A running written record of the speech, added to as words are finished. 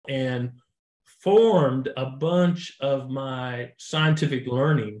and formed a bunch of my scientific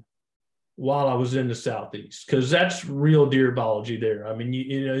learning while I was in the Southeast, because that's real deer biology there. I mean,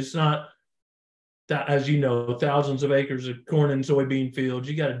 it's not that, as you know, thousands of acres of corn and soybean fields.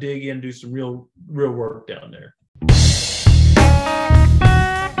 You got to dig in, do some real work down there.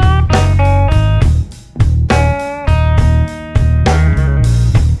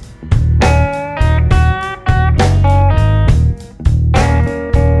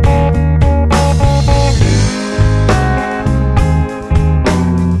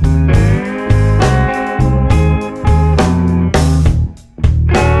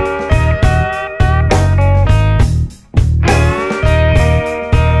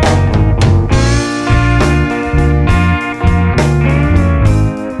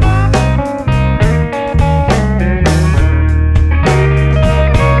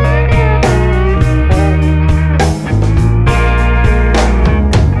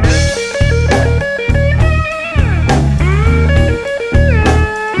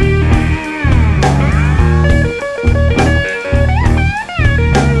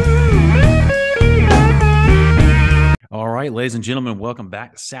 Ladies and gentlemen, welcome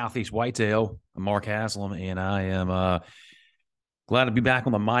back to Southeast Whitetail. I'm Mark Haslam, and I am glad to be back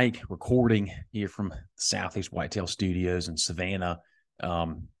on the mic recording here from Southeast Whitetail Studios in Savannah.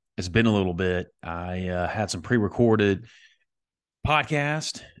 It's been a little bit. I had some pre-recorded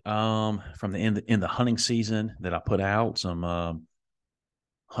podcast from in the hunting season that I put out, some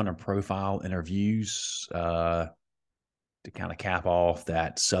hunter profile interviews to kind of cap off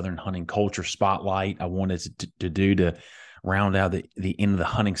that Southern hunting culture spotlight I wanted to do to round out the end of the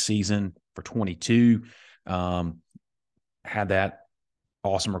hunting season for 22. Had that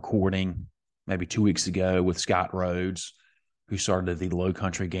awesome recording maybe 2 weeks ago with Scott Rhodes, who started the Low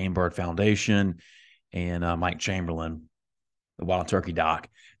Country Game Bird Foundation, and Mike Chamberlain, the Wild Turkey Doc.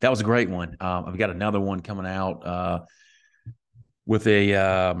 That was a great one. I've got another one coming out with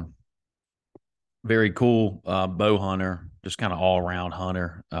a very cool bow hunter, just kind of all-around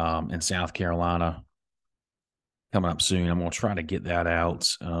hunter in South Carolina, coming up soon. I'm going to try to get that out.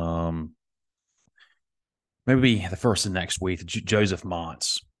 Maybe the first of next week. Joseph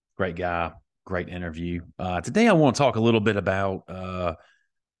Montz, great guy, great interview. Today I want to talk a little bit about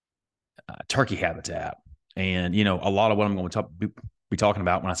turkey habitat. And, a lot of what I'm going to be talking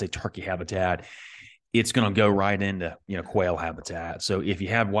about when I say turkey habitat, it's going to go right into, quail habitat. So if you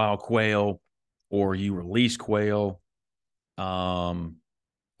have wild quail or you release quail or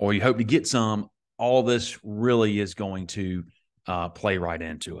you hope to get some, all this really is going to play right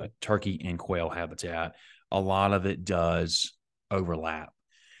into it. Turkey and quail habitat. A lot of it does overlap.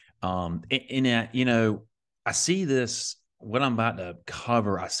 I see this, what I'm about to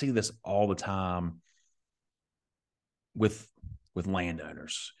cover, I see this all the time with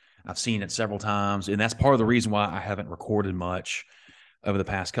landowners. I've seen it several times, and that's part of the reason why I haven't recorded much over the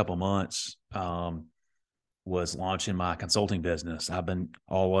past couple of months, was launching my consulting business. I've been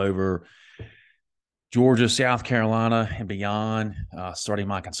all over Georgia, South Carolina, and beyond, starting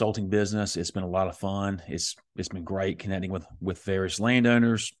my consulting business. It's been a lot of fun. It's been great connecting with various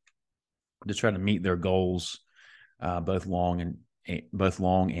landowners to try to meet their goals, both long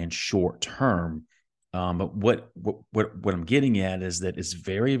and short term. But what I'm getting at is that it's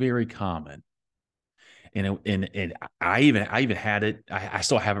very, very common. And I even had it. I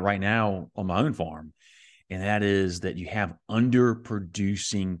still have it right now on my own farm, and that is that you have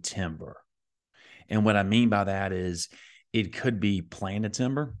underproducing timber. And what I mean by that is it could be planted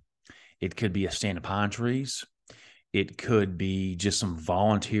timber. It could be a stand of pine trees. It could be just some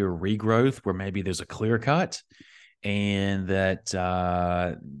volunteer regrowth where maybe there's a clear cut and that,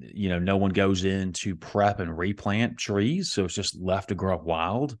 no one goes in to prep and replant trees. So it's just left to grow up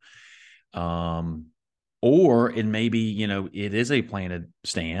wild. Or it may be, it is a planted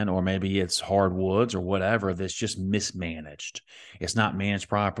stand, or maybe it's hardwoods or whatever that's just mismanaged. It's not managed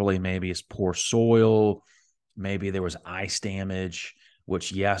properly. Maybe it's poor soil. Maybe there was ice damage,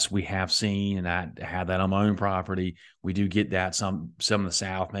 which, yes, we have seen, and I had that on my own property. We do get that some in the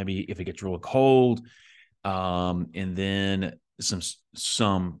South, maybe if it gets real cold, and then some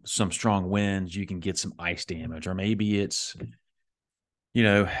strong winds, you can get some ice damage, or maybe it's,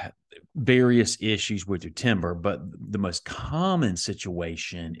 various issues with your timber. But the most common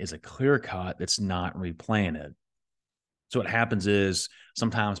situation is a clear cut that's not replanted. So what happens is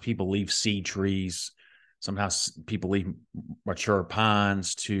sometimes people leave seed trees. Sometimes people leave mature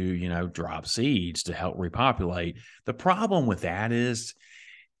pines to, drop seeds to help repopulate. The problem with that is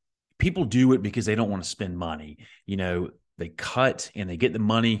people do it because they don't want to spend money. They cut and they get the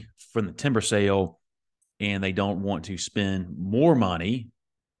money from the timber sale, and they don't want to spend more money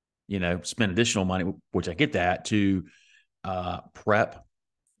spend additional money, which I get that, to prep.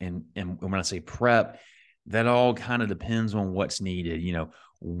 And when I say prep, that all kind of depends on what's needed.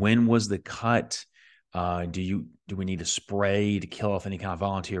 When was the cut? Do we need to spray to kill off any kind of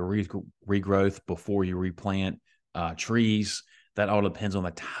volunteer regrowth before you replant trees? That all depends on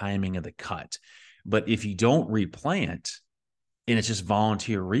the timing of the cut. But if you don't replant and it's just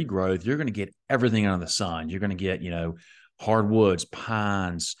volunteer regrowth, you're going to get everything under the sun. You're going to get, hardwoods,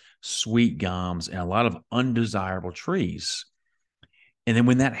 pines, sweet gums, and a lot of undesirable trees. And then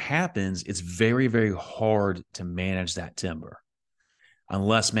when that happens, it's very, very hard to manage that timber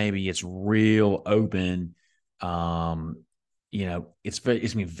unless maybe it's real open. It's going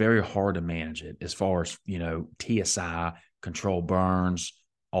to be very hard to manage it as far as, TSI, control burns,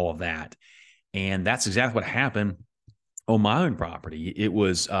 all of that. And that's exactly what happened on my own property. It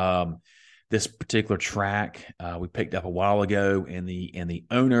was this particular track we picked up a while ago, and the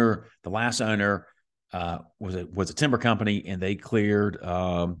last owner was a timber company, and they cleared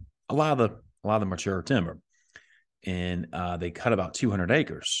a lot of the mature timber, and they cut about 200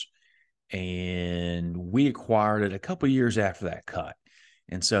 acres, and we acquired it a couple of years after that cut,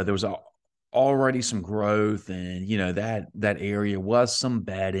 and so there was already some growth, and that area was some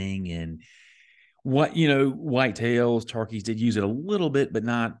bedding, and whitetails, turkeys did use it a little bit, but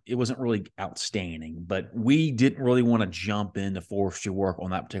it wasn't really outstanding. But we didn't really want to jump into forestry work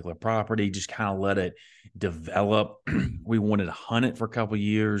on that particular property, just kind of let it develop. We wanted to hunt it for a couple of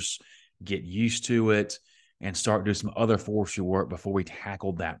years, get used to it, and start doing some other forestry work before we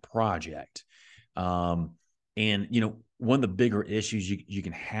tackled that project. And one of the bigger issues you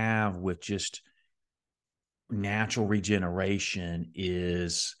can have with just natural regeneration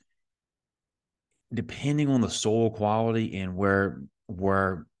is, depending on the soil quality and where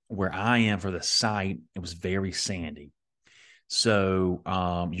I am for the site, it was very sandy. So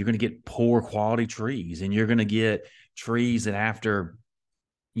you're going to get poor quality trees, and you're going to get trees that after,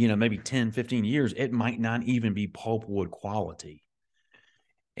 maybe 10, 15 years, it might not even be pulpwood quality.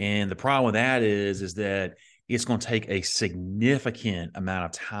 And the problem with that is that it's going to take a significant amount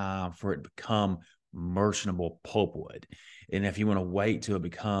of time for it to become merchantable pulpwood. And if you want to wait till it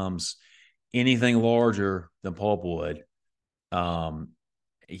becomes anything larger than pulpwood,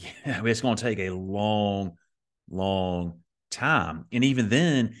 it's going to take a long, long time. And even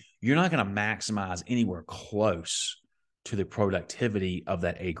then, you're not going to maximize anywhere close to the productivity of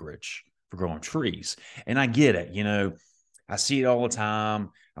that acreage for growing trees. And I get it. I see it all the time.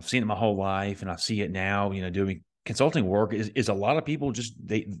 I've seen it my whole life, and I see it now, doing consulting work is a lot of people just,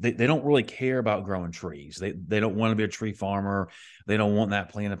 they don't really care about growing trees. They don't want to be a tree farmer. They don't want that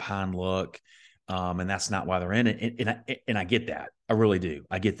planted pine look. And that's not why they're in it. And I get that. I really do.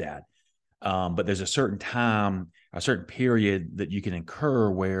 I get that. But there's a certain time, a certain period that you can incur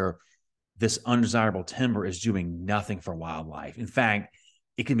where this undesirable timber is doing nothing for wildlife. In fact,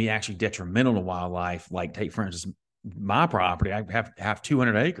 it can be actually detrimental to wildlife. Like, take, for instance, my property. I have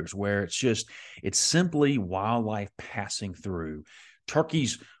 200 acres where it's simply wildlife passing through.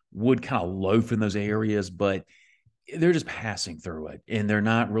 Turkeys would kind of loaf in those areas, but they're just passing through it, and they're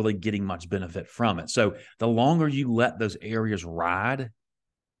not really getting much benefit from it. So the longer you let those areas ride,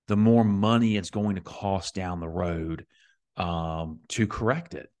 the more money it's going to cost down the road to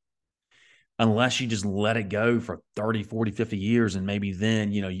correct it. Unless you just let it go for 30, 40, 50 years, and maybe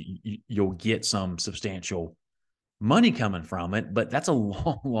then, you'll get some substantial money coming from it. But that's a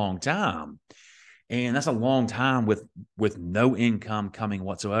long, long time. And that's a long time with no income coming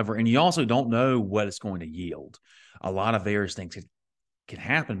whatsoever. And you also don't know what it's going to yield. A lot of various things can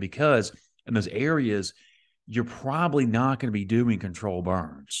happen, because in those areas, you're probably not going to be doing control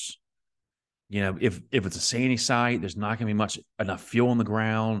burns. If it's a sandy site, there's not going to be enough fuel in the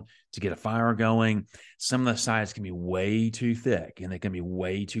ground to get a fire going. Some of the sites can be way too thick, and they can be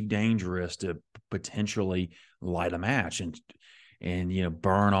way too dangerous to potentially light a match and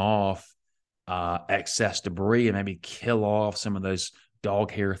burn off excess debris and maybe kill off some of those dog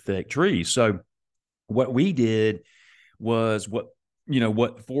hair thick trees. So what we did was what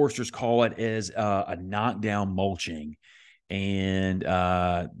foresters call it as a knockdown mulching. And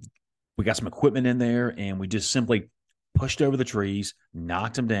we got some equipment in there, and we just simply pushed over the trees,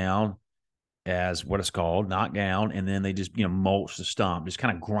 knocked them down, as what it's called, knocked down, and then they just mulch the stump, just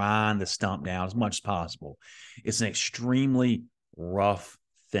kind of grind the stump down as much as possible. It's an extremely rough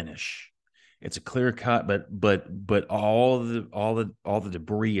finish. It's a clear cut, but all the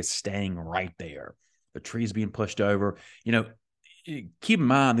debris is staying right there. The trees being pushed over. Keep in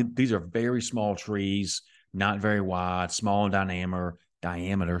mind, these are very small trees, not very wide, small in diameter,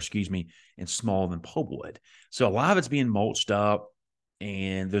 and smaller than pulpwood. So a lot of it's being mulched up,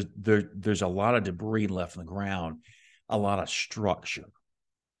 and there's a lot of debris left on the ground, a lot of structure,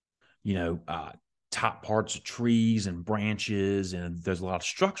 top parts of trees and branches, and there's a lot of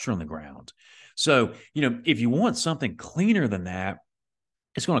structure on the ground. So, if you want something cleaner than that,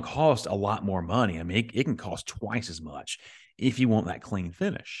 it's going to cost a lot more money. I mean, it can cost twice as much if you want that clean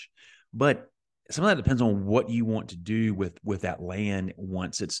finish. But some of that depends on what you want to do with that land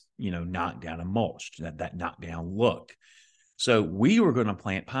once it's, knocked down and mulched, that knocked down look. So we were going to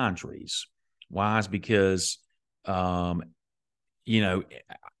plant pine trees. Why? Is because, in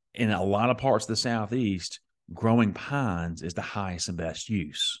a lot of parts of the Southeast, growing pines is the highest and best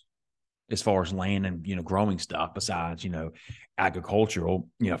use as far as land and, growing stuff besides, agricultural,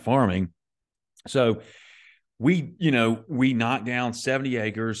 farming. So we knocked down 70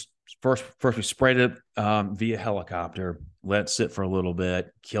 acres. First we sprayed it via helicopter, let it sit for a little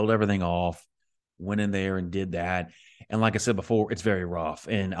bit, killed everything off, went in there and did that. And like I said before, it's very rough,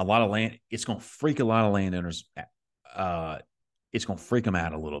 and a lot of land, it's going to freak a lot of landowners. It's going to freak them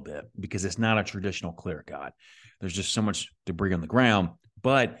out a little bit because it's not a traditional clear cut. There's just so much debris on the ground,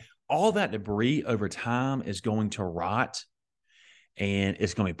 but all that debris over time is going to rot, and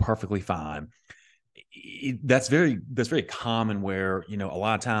it's going to be perfectly fine. That's very common where, a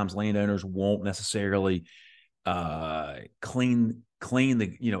lot of times landowners won't necessarily clean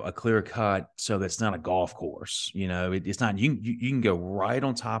the, a clear cut. So that's not a golf course. It's not, you can go right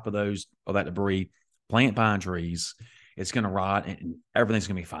on top of that debris, plant pine trees. It's going to rot and everything's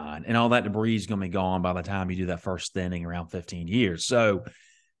going to be fine. And all that debris is going to be gone by the time you do that first thinning around 15 years. So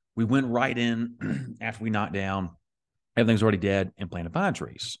we went right in after we knocked down, everything's already dead, and planted pine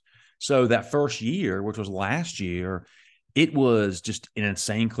trees. So that first year, which was last year, it was just an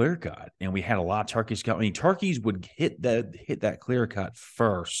insane clear cut. And we had a lot of turkeys come. I mean, turkeys would hit that clear cut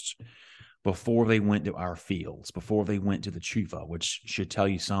first before they went to our fields, before they went to the chufa, which should tell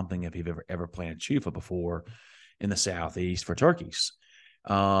you something if you've ever planted chufa before in the Southeast for turkeys.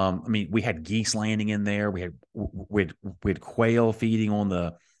 I mean, we had geese landing in there. We had quail feeding on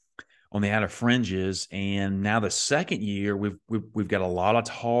the outer fringes, and now the second year we've got a lot of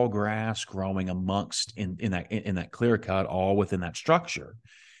tall grass growing amongst in that clear cut, all within that structure.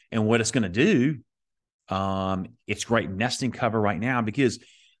 And what it's going to do, it's great nesting cover right now, because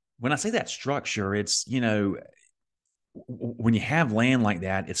when I say that structure, it's, when you have land like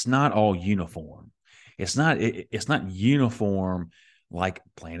that, it's not all uniform. It's not uniform like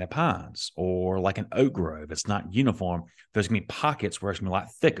planted pines or like an oak grove. It's not uniform. There's going to be pockets where it's going to be a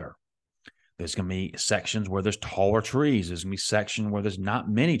lot thicker. There's going to be sections where there's taller trees. There's going to be sections where there's not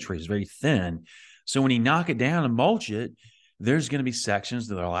many trees, very thin. So when you knock it down and mulch it, there's going to be sections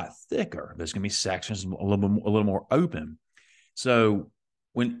that are a lot thicker. There's going to be sections a little more open. So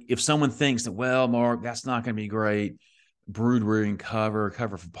if someone thinks that, well, Mark, that's not going to be great, brood rearing cover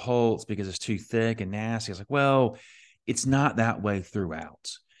for poults because it's too thick and nasty. It's like, well, it's not that way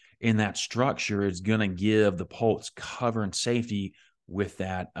throughout. In that structure, it's going to give the poults cover and safety with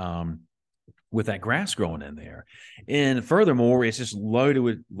that grass growing in there. And furthermore, it's just loaded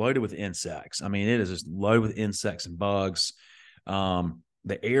with insects. I mean, it is just loaded with insects and bugs.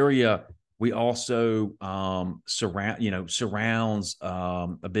 The area we also surrounds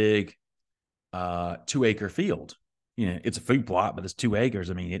a big 2-acre field. It's a food plot, but it's 2 acres.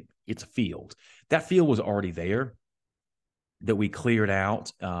 I mean, it's a field. That field was already there that we cleared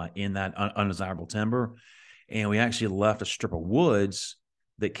out in that undesirable timber. And we actually left a strip of woods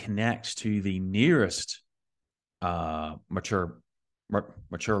that connects to the nearest mature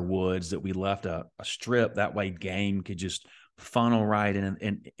woods, that we left a strip. That way game could just funnel right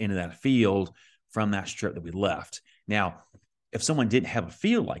into that field from that strip that we left. Now, if someone didn't have a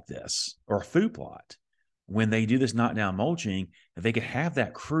field like this or a food plot, when they do this knockdown mulching, they could have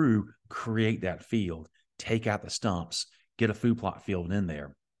that crew create that field, take out the stumps, get a food plot field in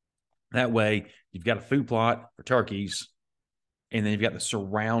there. That way you've got a food plot for turkeys, and then you've got the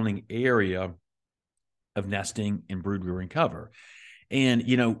surrounding area of nesting and brood rearing cover. And,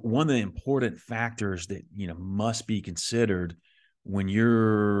 one of the important factors that, must be considered when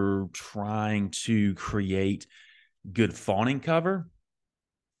you're trying to create good fawning cover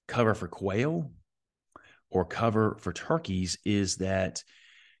for quail, or cover for turkeys, is that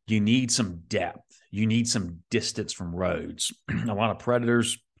you need some depth. You need some distance from roads. A lot of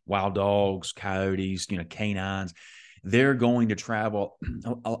predators, wild dogs, coyotes, canines, they're going to travel.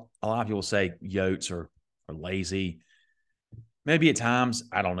 A lot of people say yotes are lazy. Maybe at times,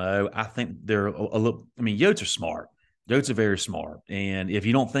 I don't know. I think they're a little, yotes are smart. Yotes are very smart. And if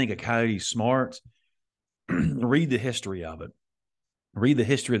you don't think a coyote's smart, read the history of it. Read the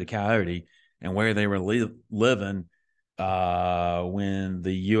history of the coyote and where they were living when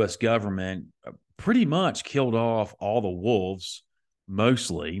the U.S. government pretty much killed off all the wolves.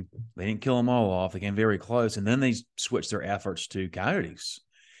 Mostly, they didn't kill them all off. They came very close, and then they switched their efforts to coyotes,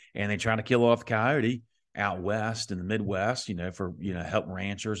 and they tried to kill off the coyote out west in the Midwest, for help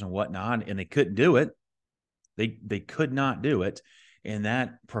ranchers and whatnot, and they couldn't do it. They could not do it, and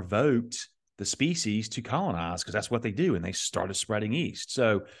that provoked the species to colonize, because that's what they do, and they started spreading east.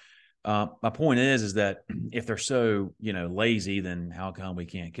 So my point is that if they're so lazy, then how come we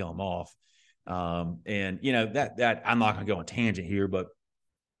can't kill them off? And that I'm not going to go on tangent here, but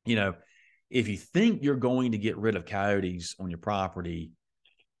if you think you're going to get rid of coyotes on your property,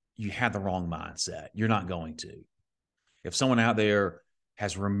 you have the wrong mindset. You're not going to. If someone out there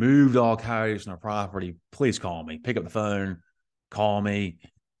has removed all coyotes on their property, please call me. Pick up the phone, call me,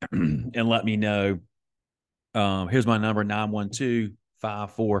 and let me know. Here's my number,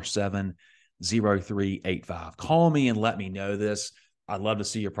 912-547-0385. Call me and let me know this. I'd love to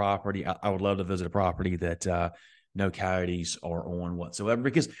see your property. I would love to visit a property that no coyotes are on whatsoever,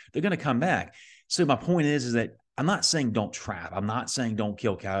 because they're going to come back. So my point is that I'm not saying don't trap. I'm not saying don't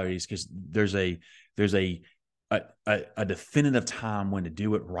kill coyotes, because there's a definitive time when to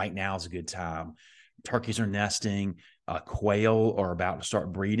do it. Right now is a good time. Turkeys are nesting. Quail are about to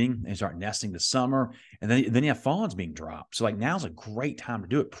start breeding and start nesting this summer. And then you have fawns being dropped. So now's a great time to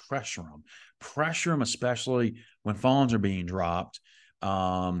do it. Pressure them, especially when fawns are being dropped,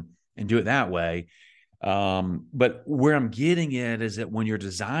 and do it that way. But where I'm getting at is that when you're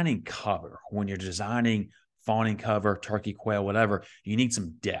designing cover, when you're designing fawning cover, turkey, quail, whatever, you need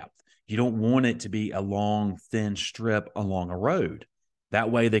some depth. You don't want it to be a long, thin strip along a road.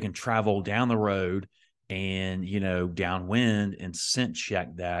 That way they can travel down the road and, downwind and scent check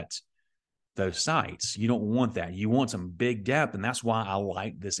those sites. You don't want that. You want some big depth. And that's why I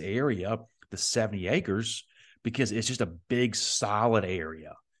like this area, the 70 acres, because it's just a big, solid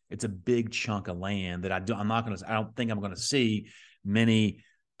area. It's a big chunk of land that I don't think I'm going to see many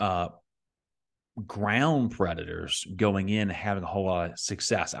ground predators going in and having a whole lot of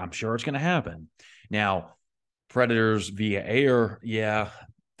success. I'm sure it's going to happen. Now, predators via air, yeah,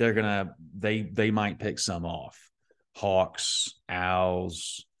 they might pick some off. Hawks,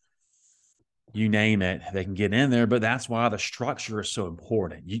 owls, you name it, they can get in there. But that's why the structure is so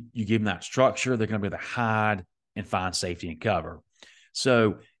important. You give them that structure, they're going to be able to hide and find safety and cover.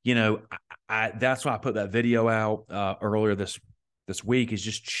 So, that's why I put that video out earlier this week, is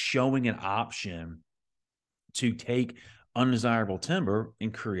just showing an option to take undesirable timber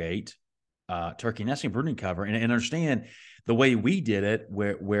and create turkey nesting brooding cover, and understand the way we did it,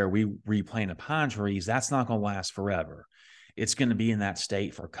 where we replanted pine trees, that's not going to last forever. It's going to be in that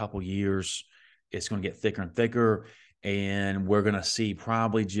state for a couple years. It's going to get thicker and thicker, and we're going to see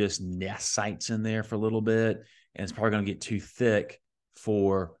probably just nest sites in there for a little bit, and it's probably going to get too thick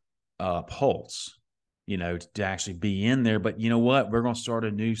for poults, to actually be in there. But you know what? We're going to start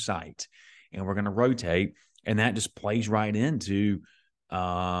a new site, and we're going to rotate, and that just plays right into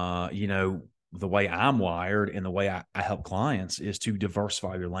the way I'm wired, and the way I help clients is to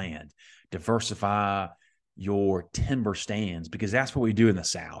diversify your land, diversify your timber stands, because that's what we do in the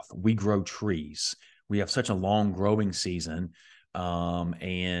South. We grow trees. We have such a long growing season.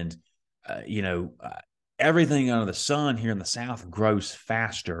 Everything under the sun here in the South grows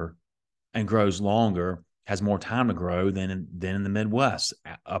faster and grows longer, has more time to grow than in the Midwest,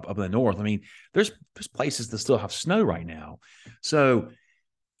 up in the North. I mean, there's places that still have snow right now. So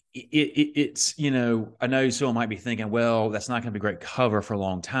it's, I know someone might be thinking, well, that's not going to be great cover for a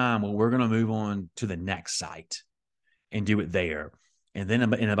long time. Well, we're going to move on to the next site and do it there. And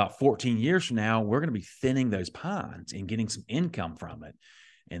then in about 14 years from now, we're going to be thinning those pines and getting some income from it.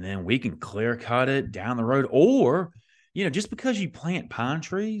 And then we can clear cut it down the road. Or, just because you plant pine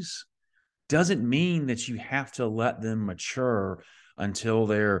trees doesn't mean that you have to let them mature until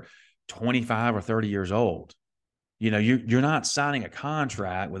they're 25 or 30 years old. You're not signing a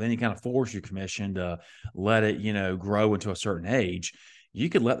contract with any kind of forestry commission to let it, grow into a certain age. You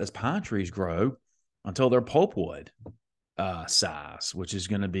could let those pine trees grow until they're pulpwood size, which is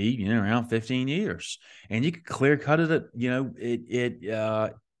going to be, around 15 years. And you could clear cut it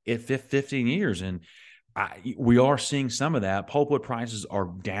at 15 years. And we are seeing some of that. Pulpwood prices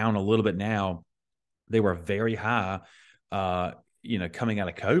are down a little bit now. They were very high, coming out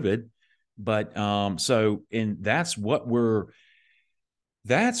of COVID. But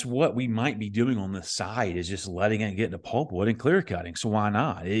that's what we might be doing on this side, is just letting it get into pulpwood and clear cutting. So why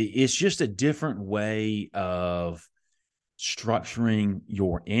not? It's just a different way of structuring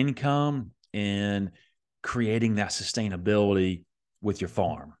your income and creating that sustainability with your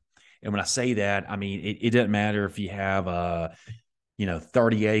farm. And when I say that, I mean, it doesn't matter if you have,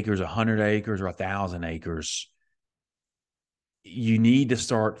 30 acres, 100 acres, or 1,000 acres. You need to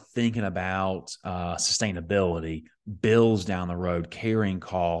start thinking about sustainability, bills down the road, carrying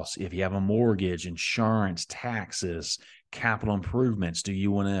costs. If you have a mortgage, insurance, taxes, capital improvements, do you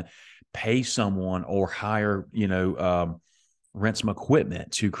want to pay someone or hire, rent some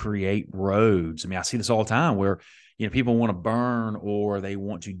equipment to create roads? I mean, I see this all the time where, people want to burn or they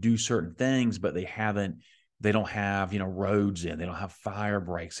want to do certain things, but they don't have, roads in, they don't have fire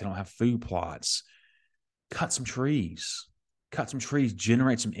breaks, they don't have food plots. Cut some trees,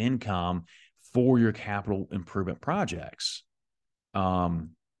 generate some income for your capital improvement projects. I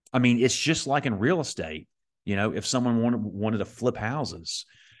mean, it's just like in real estate. If someone wanted to flip houses,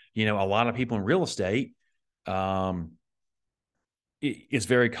 a lot of people in real estate, it's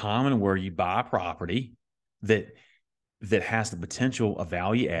very common where you buy a property that has the potential of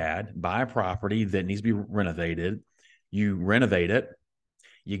value add, buy a property that needs to be renovated, you renovate it,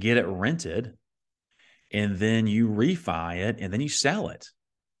 you get it rented, and then you refi it, and then you sell it.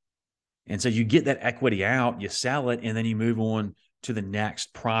 And so you get that equity out, you sell it, and then you move on to the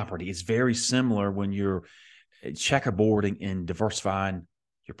next property. It's very similar when you're checkerboarding and diversifying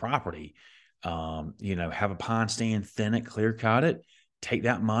your property. Have a pond stand, thin it, clear cut it, take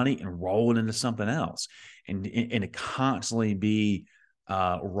that money and roll it into something else, and to constantly be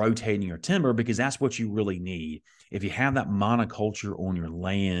rotating your timber, because that's what you really need. If you have that monoculture on your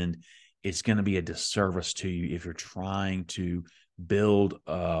land, it's going to be a disservice to you if you're trying to build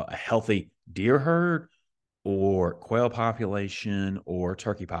a healthy deer herd or quail population or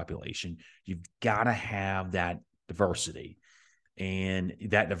turkey population. You've got to have that diversity. And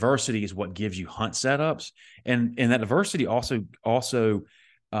that diversity is what gives you hunt setups. And that diversity also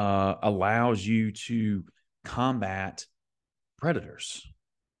allows you to combat predators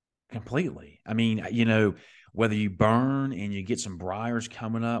completely. I mean, whether you burn and you get some briars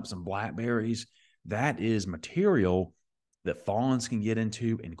coming up, some blackberries, that is material that fawns can get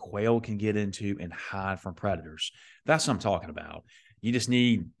into and quail can get into and hide from predators. That's what I'm talking about. You just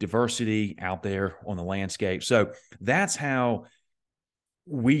need diversity out there on the landscape. So that's how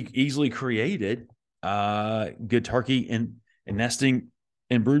we easily created good turkey and nesting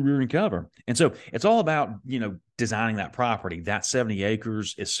and brood rearing cover. And so it's all about, designing that property. That 70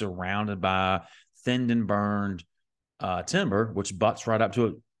 acres is surrounded by thinned and burned timber, which butts right up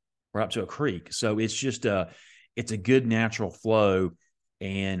to a creek. So it's just it's a good natural flow.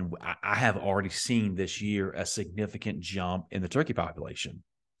 And I have already seen this year a significant jump in the turkey population.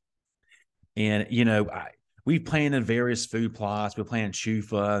 And, we've planted various food plots. We planted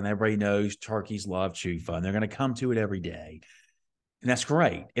chufa, and everybody knows turkeys love chufa, and they're going to come to it every day. And that's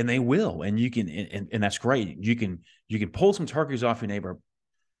great. And they will. And you can, and that's great. You can pull some turkeys off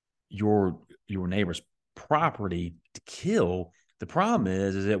your neighbor's property to kill. The problem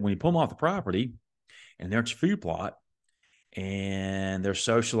is that when you pull them off the property and they're at your food plot and they're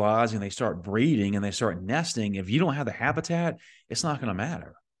socializing, they start breeding and they start nesting, if you don't have the habitat, it's not going to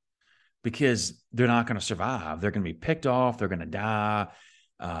matter, because they're not going to survive. They're going to be picked off. They're going to die.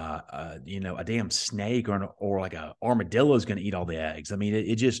 A damn snake or like a armadillo is going to eat all the eggs. I mean,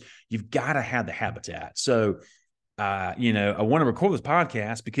 it just, you've got to have the habitat. So, I want to record this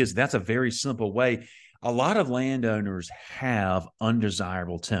podcast because that's a very simple way. A lot of landowners have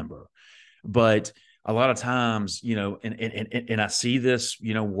undesirable timber, but a lot of times, and I see this,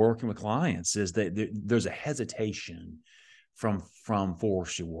 working with clients, is that there's a hesitation from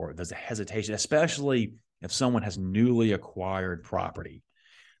forestry work. There's a hesitation, especially if someone has newly acquired property.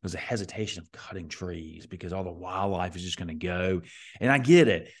 There's a hesitation of cutting trees because all the wildlife is just going to go. And I get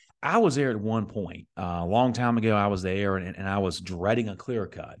it. I was there at one point, a long time ago. I was there and I was dreading a clear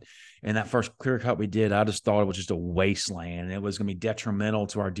cut. And that first clear cut we did, I just thought it was just a wasteland, and it was going to be detrimental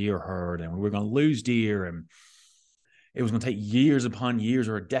to our deer herd, and we were going to lose deer, and it was going to take years upon years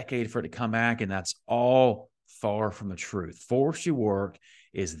or a decade for it to come back. And that's all far from the truth. Forestry work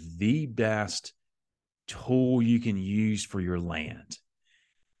is the best tool you can use for your land.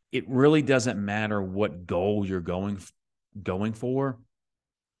 It really doesn't matter what goal you're going for.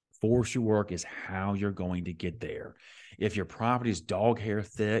 Forestry work is how you're going to get there. If your property is dog hair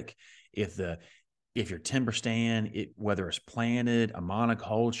thick, if your timber stand, whether it's planted, a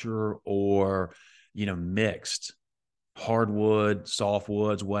monoculture, or mixed hardwood,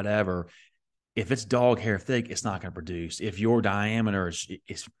 softwoods, whatever, if it's dog hair thick, it's not going to produce. If your diameter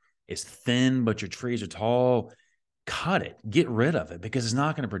is thin but your trees are tall, cut it, get rid of it, because it's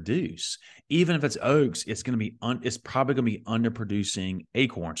not going to produce. Even if it's oaks, it's probably going to be underproducing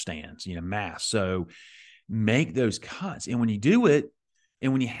acorn stands, mass. So make those cuts. And when you do it,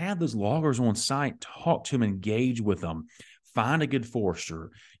 And when you have those loggers on site, talk to them, engage with them, find a good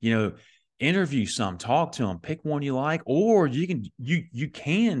forester, interview some, talk to them, pick one you like, or you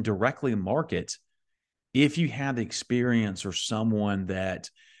can directly market if you have the experience or someone that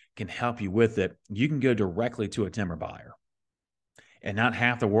can help you with it. You can go directly to a timber buyer and not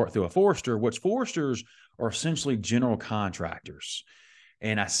have to work through a forester, which foresters are essentially general contractors.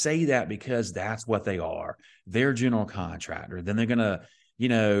 And I say that because that's what they are. They're general contractor. Then they're going to,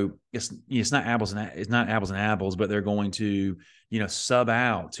 it's not apples and apples, but they're going to, sub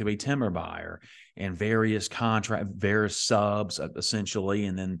out to a timber buyer and various subs essentially.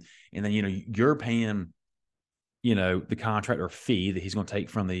 And then, you're paying, the contractor fee that he's going to take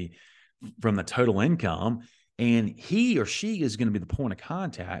from the total income. And he or she is going to be the point of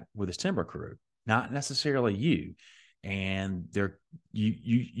contact with his timber crew, not necessarily you. And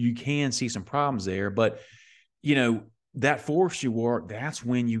you can see some problems there, but that forestry work, that's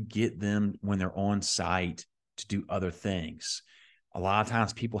when you get them when they're on site to do other things. A lot of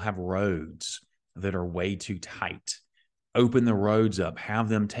times people have roads that are way too tight. Open the roads up, have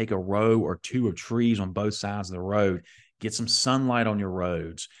them take a row or two of trees on both sides of the road, get some sunlight on your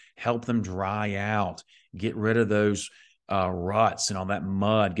roads, help them dry out, get rid of those ruts and all that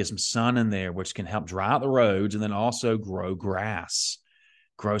mud, get some sun in there, which can help dry out the roads, and then also grow grass,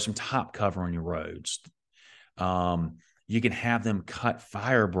 grow some top cover on your roads. You can have them cut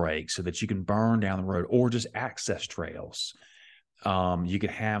fire breaks so that you can burn down the road, or just access trails. You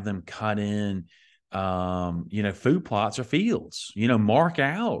could have them cut in, food plots or fields, mark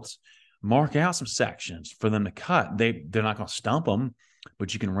out some sections for them to cut. They're not going to stump them,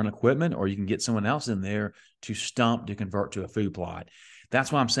 but you can run equipment, or you can get someone else in there to stump to convert to a food plot.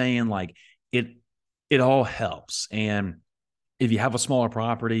 That's why I'm saying, like, it all helps. And if you have a smaller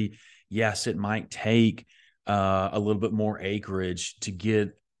property, yes, it might take a little bit more acreage to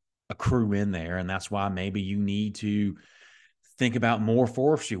get a crew in there. And that's why maybe you need to think about more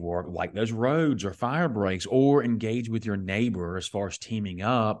forestry work, like those roads or fire breaks, or engage with your neighbor as far as teaming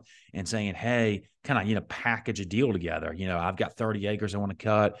up and saying, hey, kind of, package a deal together. I've got 30 acres I want to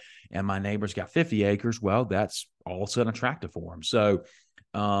cut, and my neighbor's got 50 acres. Well, that's all of a sudden attractive for them. So,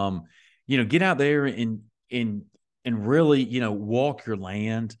 get out there and really, walk your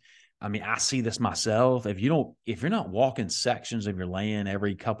land. I mean, I see this myself. If you're not walking sections of your land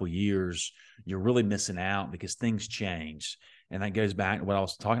every couple of years, you're really missing out, because things change. And that goes back to what I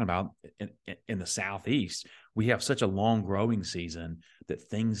was talking about in the Southeast. We have such a long growing season that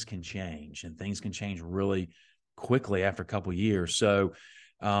things can change, and things can change really quickly after a couple of years. So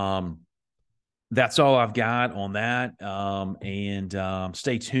that's all I've got on that. And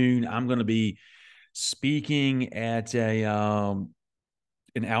stay tuned. I'm going to be speaking at an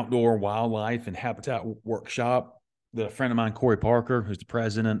outdoor wildlife and habitat workshop that a friend of mine, Corey Parker, who's the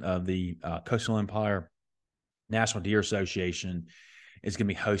president of the Coastal Empire National Deer Association, is going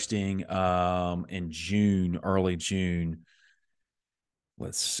to be hosting in June, early June.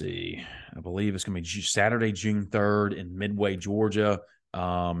 Let's see. I believe it's going to be Saturday, June 3rd in Midway, Georgia.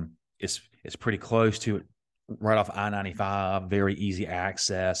 It's pretty close to it, right off I-95, very easy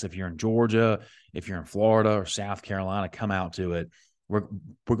access. If you're in Georgia, if you're in Florida or South Carolina, come out to it. We're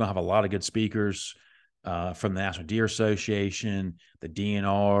going to have a lot of good speakers from the National Deer Association, the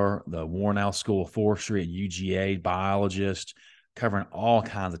DNR, the Warnell School of Forestry at UGA, biologists, covering all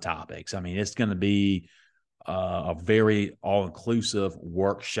kinds of topics. I mean, it's going to be a very all-inclusive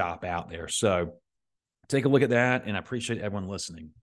workshop out there. So take a look at that, and I appreciate everyone listening.